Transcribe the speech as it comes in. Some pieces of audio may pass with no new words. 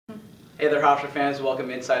Hey there, Hofstra fans.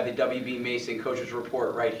 Welcome inside the WB Mason Coaches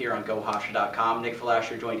Report right here on GoHofstra.com. Nick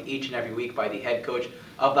Falasher joined each and every week by the head coach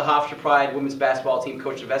of the Hofstra Pride women's basketball team,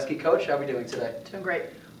 Coach Steveskey. Coach, how are we doing today? Doing great.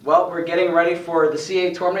 Well, we're getting ready for the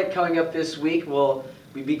CAA tournament coming up this week.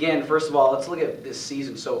 We begin, first of all, let's look at this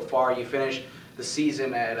season so far. You finished the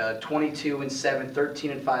season at 22-7,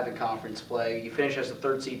 13-5 in conference play. You finished as the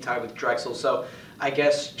third seed tied with Drexel. So I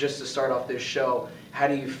guess just to start off this show, how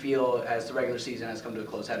do you feel as the regular season has come to a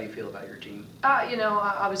close? How do you feel about your team?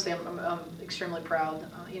 Obviously I'm extremely proud.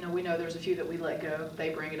 We know there's a few that we let go. They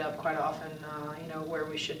bring it up quite often, where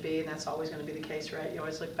we should be, and that's always going to be the case, right? You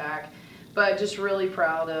always look back. But just really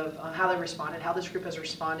proud of how they responded, how this group has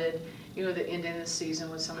responded, the ending of the season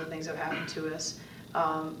with some of the things that have happened to us.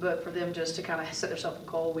 But for them just to kind of set themselves a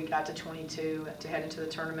goal, we got to 22 to head into the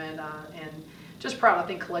tournament, and just proud. I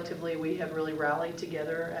think collectively we have really rallied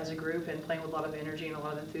together as a group and playing with a lot of energy and a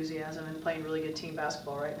lot of enthusiasm and playing really good team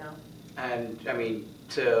basketball right now. And,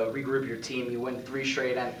 to regroup your team, you win 3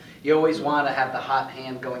 straight, and you always want to have the hot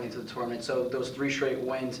hand going into the tournament. So those 3 straight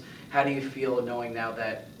wins, how do you feel knowing now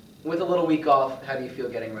that with a little week off, how do you feel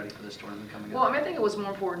getting ready for this tournament coming up? Well, I think it was more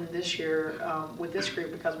important this year with this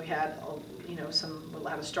group because we had, we'll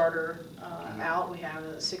have a starter out, we have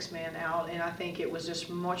a 6-man out, and I think it was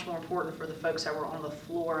just much more important for the folks that were on the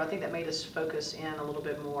floor. I think that made us focus in a little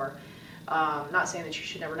bit more. Not saying that you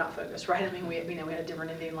should never not focus, right? We had a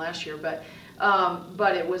different ending last year, but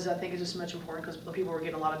it was, I think, it's just much important because the people were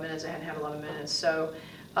getting a lot of minutes. They hadn't had a lot of minutes, so.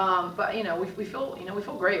 We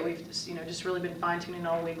feel great. We've just really been fine tuning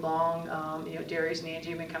all week long. Darius and Angie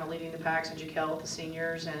have been kind of leading the packs, and Jaquel with the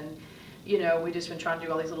seniors, and we've just been trying to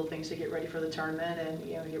do all these little things to get ready for the tournament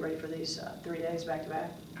and get ready for these 3 days back to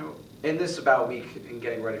back. In this about week in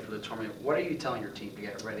getting ready for the tournament, what are you telling your team to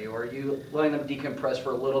get ready, or are you letting them decompress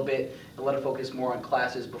for a little bit and let them focus more on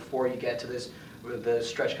classes before you get to the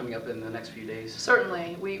stretch coming up in the next few days?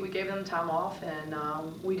 Certainly. We gave them time off, and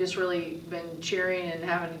we just really been cheering and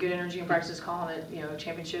having good energy in practice, calling it,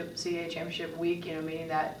 CAA Championship Week, meaning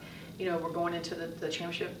that, we're going into the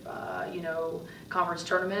championship, conference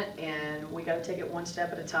tournament, and we got to take it one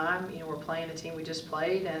step at a time. We're playing the team we just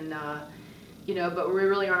played, and, but we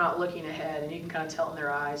really are not looking ahead, and you can kind of tell in their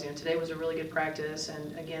eyes. Today was a really good practice,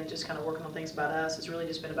 and again, just kind of working on things about us. It's really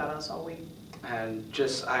just been about us all week. And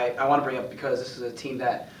I want to bring up, because this is a team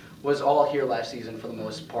that was all here last season for the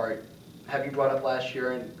most part. Have you brought up last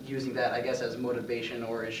year and using that, I guess, as motivation,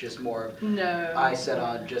 or it's just more no eye set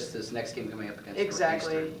on just this next game coming up against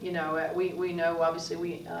Exactly. We know obviously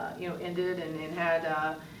we ended and had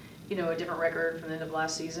a different record from the end of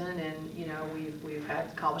last season, and we've had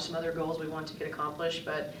accomplished some other goals we wanted to get accomplished,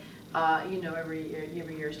 but every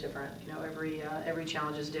year is different. Every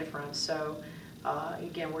challenge is different. So.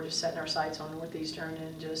 Again, we're just setting our sights on Northeastern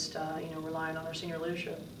and just relying on our senior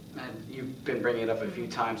leadership. And you've been bringing it up a few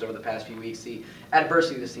times over the past few weeks, the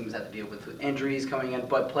adversity this team's had to deal with injuries coming in,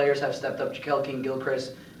 but players have stepped up. Jaquel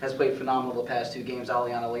King-Gilchrist has played phenomenal the past 2 games.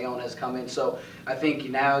 Aliana Leon has come in. So I think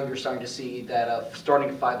now you're starting to see that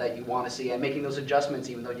starting 5 that you want to see and making those adjustments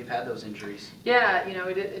even though you've had those injuries. Yeah,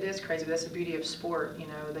 it is crazy. That's the beauty of sport.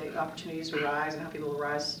 The opportunities arise and how people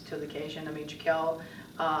rise to the occasion. Jaquel,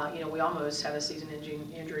 we almost had a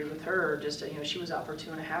season-ending injury with her. Just she was out for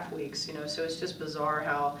 2.5 weeks. So it's just bizarre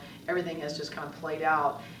how everything has just kind of played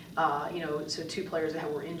out. So 2 players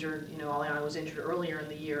that were injured. Aliana was injured earlier in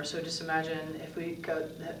the year. So just imagine if we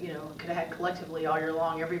could have had collectively all year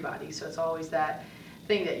long everybody. So it's always that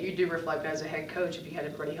thing that you do reflect as a head coach if you had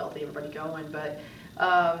everybody healthy, everybody going. But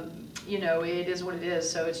it is what it is.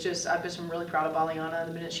 So it's just I've been really proud of Aliana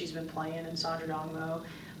the minute she's been playing, and Sandra Dongmo.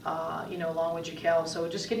 Along with Jaquel. So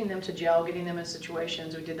just getting them to gel, getting them in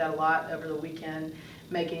situations. We did that a lot over the weekend,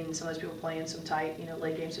 making some of those people play in some tight,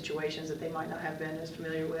 late game situations that they might not have been as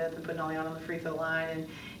familiar with, and putting Aliana on the free throw line,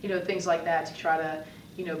 and things like that to try to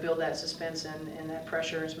build that suspense and that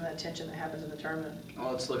pressure and some of that tension that happens in the tournament.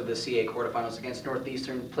 Well, let's look at the CAA quarterfinals against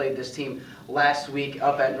Northeastern. Played this team last week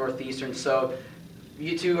up at Northeastern, so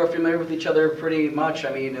you two are familiar with each other pretty much.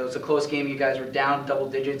 It was a close game. You guys were down double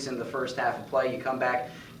digits in the first half of play. You come back,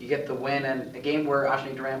 you get the win, and a game where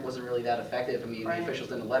Ashni Durant wasn't really that effective. Right. The officials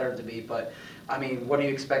didn't let her to be, but what are you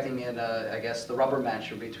expecting in, I guess, the rubber match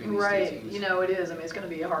between these right. two teams? It is. It's going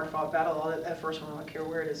to be a hard-fought battle. That first one, I don't care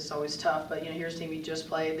where it is, it's always tough. But here's a team we just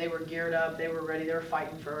played. They were geared up. They were ready. They were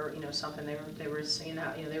fighting for something. They were seeing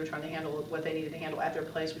how they were trying to handle what they needed to handle at their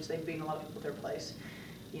place, which they've beaten a lot of people at their place.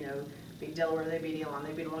 Beat Delaware, they beat Elon,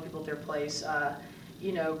 they beat a lot of people at their place.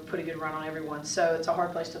 Put a good run on everyone. So it's a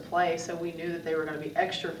hard place to play. So we knew that they were going to be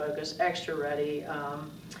extra focused, extra ready,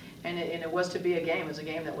 and it was to be a game. It was a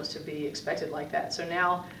game that was to be expected like that. So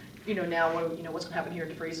now, now what's going to happen here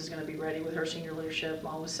at DeVries is going to be ready with her senior leadership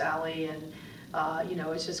along with Sally, and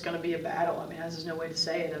it's just going to be a battle. I mean, there's no way to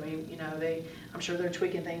say it. I mean, I'm sure they're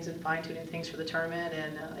tweaking things and fine-tuning things for the tournament,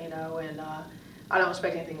 and I don't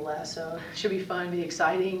expect anything less. So it should be fun, be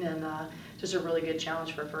exciting, and just a really good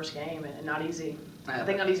challenge for a first game, and not easy. I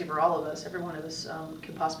think not easy for all of us. Every one of us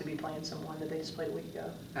could possibly be playing someone that they just played a week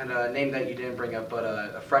ago. And a name that you didn't bring up, but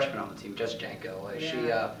a freshman on the team, Jess Janko.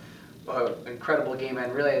 Yeah. Incredible game,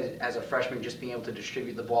 and really as a freshman, just being able to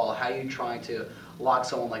distribute the ball. How are you trying to lock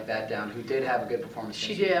someone like that down who did have a good performance?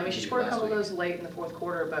 She did. I mean, she scored a couple of those late in the fourth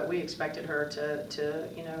quarter, but we expected her to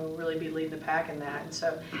really be leading the pack in that. And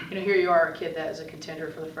so, here you are, a kid that is a contender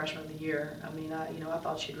for the freshman of the year. I mean, I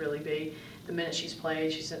thought she'd really be. The minute she's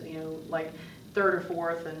played, she's like third or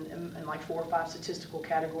fourth in like 4 or 5 statistical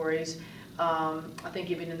categories. I think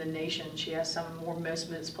even in the nation, she has some more most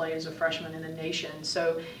minutes played as a freshman in the nation.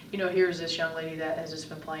 So, here's this young lady that has just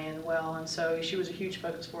been playing well, and so she was a huge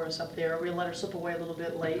focus for us up there. We let her slip away a little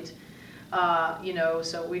bit late,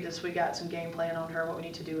 so we got some game plan on her, what we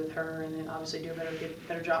need to do with her, and then obviously do a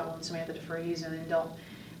better job on Samantha DeVries, and then don't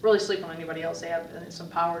really sleep on anybody else. They have some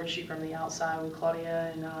power to shoot from the outside with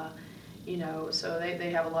Claudia, and so they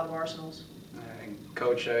have a lot of arsenals.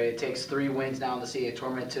 Coach, it takes 3 wins now in the CAA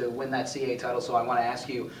tournament to win that CAA title, so I want to ask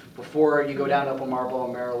you, before you go down to Upper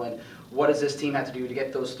Marlboro, Maryland, what does this team have to do to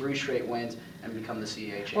get those 3 straight wins and become the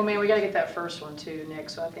CAA champion? Well, man, we got to get that first one too, Nick,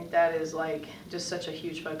 so I think that is just such a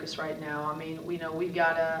huge focus right now. I mean, we've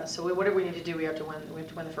got to, whatever we need to do, we have to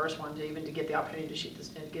win the first one to get the opportunity to shoot this,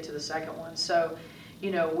 to get to the second one. So,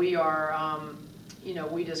 we are,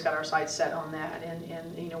 we just got our sights set on that,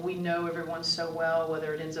 and we know everyone so well,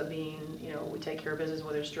 whether it ends up being, we take care of business,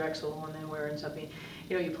 whether it's Drexel, and then where it ends up being,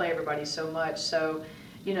 you play everybody so much. So,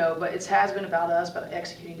 but it has been about us, but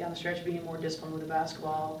executing down the stretch, being more disciplined with the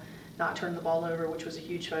basketball, not turning the ball over, which was a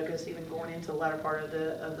huge focus, even going into the latter part of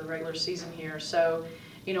the regular season here. So,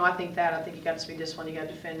 I think you got to be disciplined, you got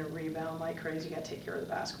to defend and rebound like crazy, you got to take care of the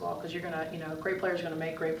basketball, because you're going to, great players are going to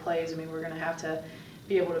make great plays. I mean, we're going to have to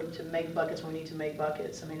be able to make buckets when we need to make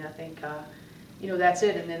buckets. I mean, I think, that's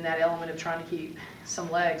it. And then that element of trying to keep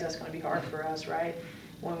some legs, that's going to be hard for us, right?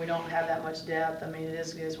 When we don't have that much depth, I mean, it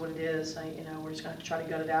is what it is. We're just going to try to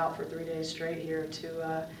gut it out for 3 days straight here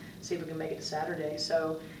to see if we can make it to Saturday.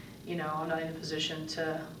 So, I'm not in a position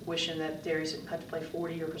to wishing that Darius had to play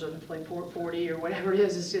 40 or Preserve to play 40 or whatever it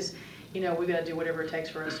is. It's just, we've got to do whatever it takes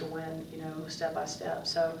for us to win, step by step.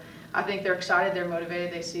 So I think they're excited, they're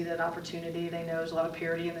motivated, they see that opportunity, they know there's a lot of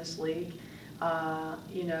parity in this league,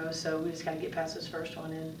 so we just got to get past this first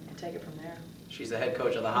one and take it from there. She's the head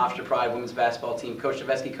coach of the Hofstra Pride women's basketball team. Coach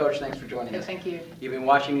Steveskey. Coach, thanks for joining us. Thank you. You've been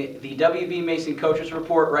watching the WB Mason Coaches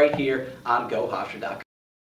Report right here on GoHofstra.com.